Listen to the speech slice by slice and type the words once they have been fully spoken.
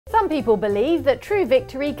Some people believe that true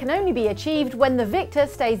victory can only be achieved when the victor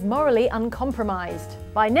stays morally uncompromised,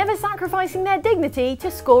 by never sacrificing their dignity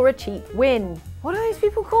to score a cheap win. What are those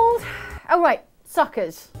people called? Oh right,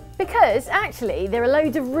 suckers. Because actually there are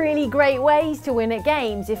loads of really great ways to win at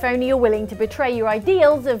games if only you're willing to betray your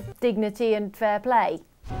ideals of dignity and fair play.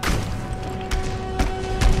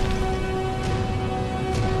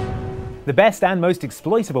 The best and most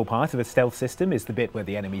exploitable part of a stealth system is the bit where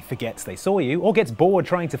the enemy forgets they saw you or gets bored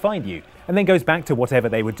trying to find you, and then goes back to whatever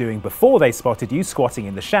they were doing before they spotted you squatting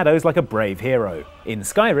in the shadows like a brave hero. In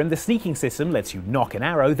Skyrim, the sneaking system lets you knock an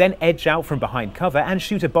arrow, then edge out from behind cover and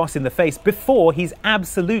shoot a boss in the face before he's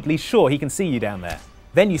absolutely sure he can see you down there.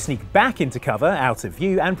 Then you sneak back into cover, out of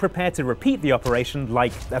view, and prepare to repeat the operation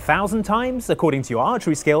like 1,000 times, according to your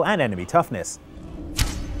archery skill and enemy toughness.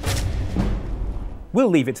 We'll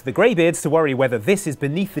leave it to the greybeards to worry whether this is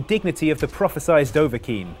beneath the dignity of the prophesized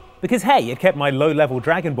Overkeen. Because hey, it kept my low-level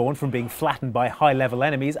Dragonborn from being flattened by high-level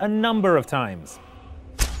enemies a number of times.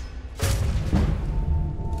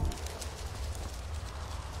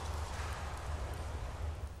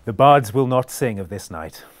 The bards will not sing of this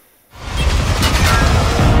night.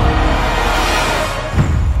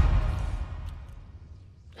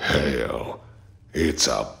 Hell, it's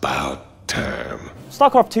about time.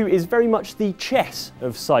 Starcraft 2 is very much the chess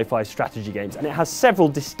of sci-fi strategy games, and it has several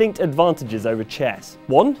distinct advantages over chess.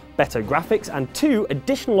 1, better graphics, and 2,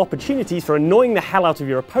 additional opportunities for annoying the hell out of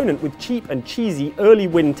your opponent with cheap and cheesy early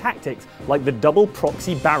win tactics like the double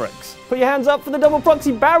proxy barracks. Put your hands up for the double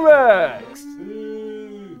proxy barracks!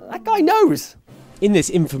 That guy knows! In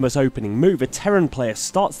this infamous opening move, a Terran player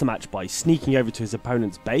starts the match by sneaking over to his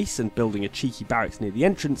opponent's base and building a cheeky barracks near the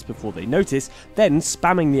entrance before they notice, then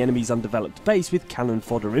spamming the enemy's undeveloped base with cannon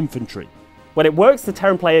fodder infantry. When it works, the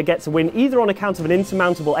Terran player gets a win either on account of an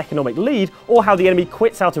insurmountable economic lead, or how the enemy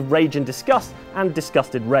quits out of rage and disgust, and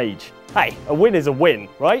disgusted rage. Hey, a win is a win,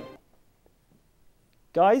 right?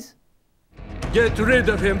 Guys? Get rid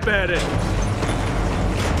of him, Barrett!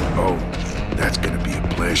 Oh, that's gonna be a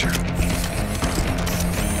pleasure.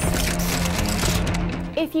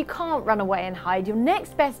 If you can't run away and hide, your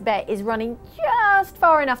next best bet is running just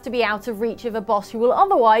far enough to be out of reach of a boss who will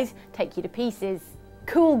otherwise take you to pieces.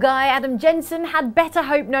 Cool guy Adam Jensen had better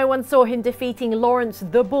hope no one saw him defeating Lawrence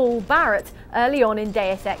the Bull Barrett early on in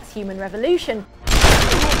Deus Ex Human Revolution.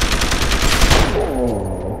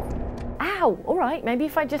 Ow, alright, maybe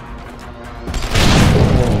if I just...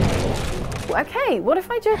 Okay, what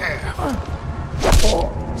if I just...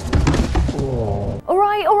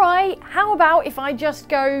 Alright, how about if I just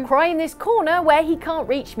go cry in this corner where he can't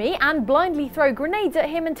reach me and blindly throw grenades at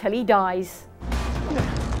him until he dies?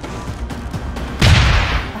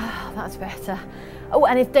 Ah, that's better. Oh,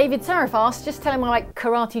 and if David Sarif asks, just tell him I like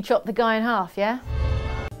karate chop the guy in half, yeah?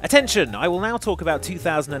 Attention! I will now talk about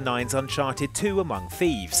 2009's Uncharted 2 Among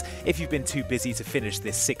Thieves. If you've been too busy to finish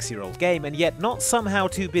this 6-year-old game and yet not somehow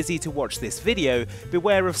too busy to watch this video,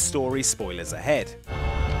 beware of story spoilers ahead.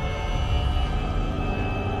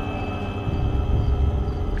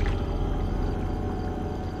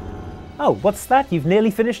 Oh, what's that? You've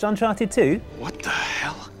nearly finished Uncharted 2? What the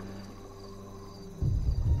hell?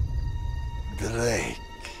 Drake.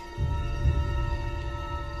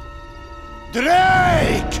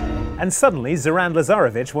 Drake! And suddenly, Zoran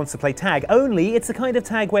Lazarevic wants to play tag, only it's the kind of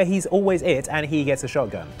tag where he's always it and he gets a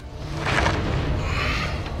shotgun.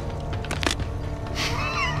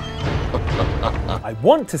 I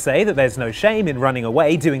want to say that there's no shame in running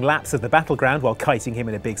away, doing laps of the battleground while kiting him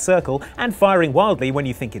in a big circle, and firing wildly when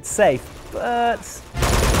you think it's safe, but...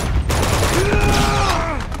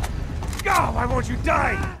 God, why won't you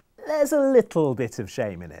die? There's a little bit of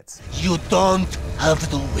shame in it. You don't have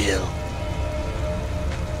the will.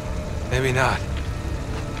 Maybe not.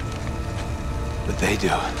 But they do.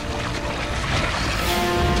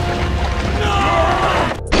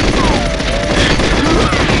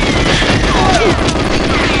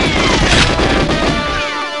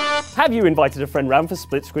 Have you invited a friend round for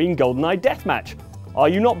split-screen GoldenEye deathmatch? Are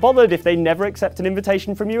you not bothered if they never accept an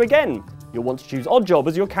invitation from you again? You'll want to choose Oddjob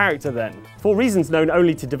as your character then. For reasons known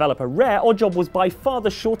only to developer Rare, Oddjob was by far the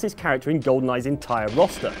shortest character in GoldenEye's entire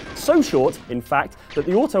roster. So short, in fact, that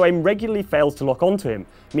the auto-aim regularly fails to lock onto him,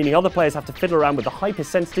 meaning other players have to fiddle around with the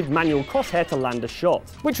hypersensitive manual crosshair to land a shot.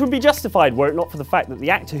 Which would be justified were it not for the fact that the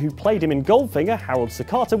actor who played him in Goldfinger, Harold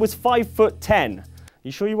Sakata, was 5'10".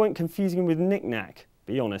 You sure you weren't confusing him with Knick Knack?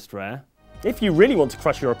 Be honest, Rare. If you really want to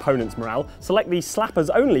crush your opponent's morale, select the Slappers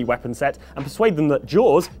Only weapon set and persuade them that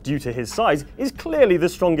Jaws, due to his size, is clearly the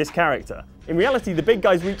strongest character. In reality, the big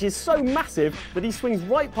guy's reach is so massive that he swings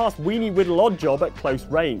right past Weenie Whittle Oddjob at close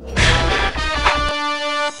range.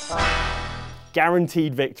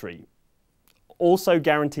 Guaranteed victory. Also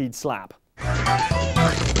guaranteed slap.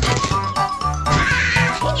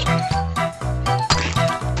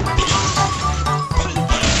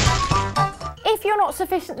 If you're not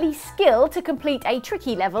sufficiently skilled to complete a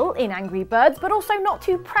tricky level in Angry Birds, but also not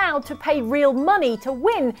too proud to pay real money to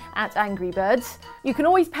win at Angry Birds, you can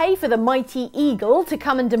always pay for the mighty eagle to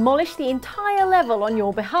come and demolish the entire level on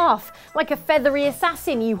your behalf, like a feathery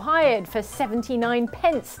assassin you hired for 79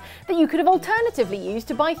 pence that you could have alternatively used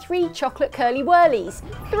to buy 3 chocolate curly whirlies.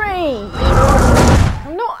 3!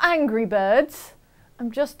 I'm not Angry Birds,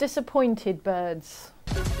 I'm just disappointed birds.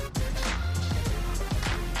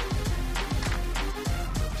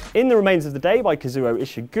 In The Remains of the Day by Kazuo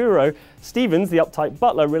Ishiguro, Stevens, the uptight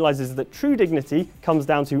butler, realises that true dignity comes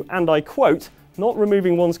down to, and I quote, not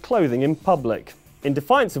removing one's clothing in public. In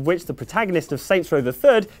defiance of which, the protagonist of Saints Row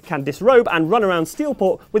III can disrobe and run around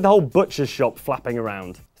Steelport with the whole butcher's shop flapping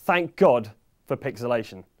around. Thank God for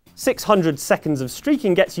pixelation. 600 seconds of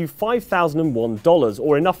streaking gets you $5,001,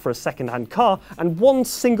 or enough for a second-hand car, and 1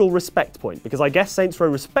 single respect point, because I guess Saints Row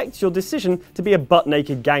respects your decision to be a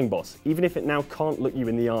butt-naked gang boss, even if it now can't look you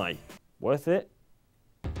in the eye. Worth it?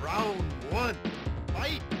 Round 1,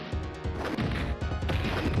 fight!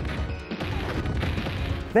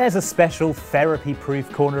 There's a special therapy-proof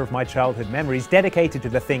corner of my childhood memories dedicated to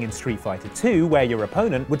the thing in Street Fighter 2 where your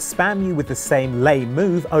opponent would spam you with the same lame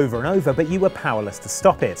move over and over, but you were powerless to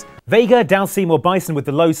stop it. Vega, Dalsim or Bison with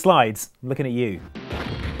the low slides. I'm looking at you.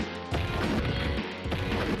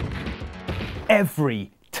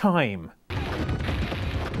 Every time.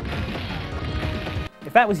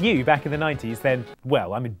 If that was you back in the 90s, then,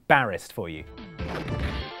 well, I'm embarrassed for you.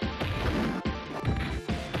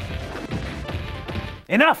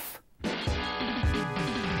 Enough!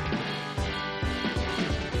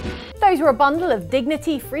 Those were a bundle of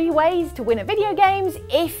dignity-free ways to win at video games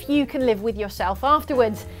if you can live with yourself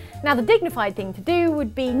afterwards. Now, the dignified thing to do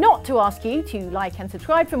would be not to ask you to like and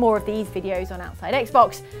subscribe for more of these videos on Outside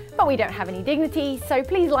Xbox, but we don't have any dignity, so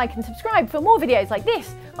please like and subscribe for more videos like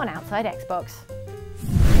this on Outside Xbox.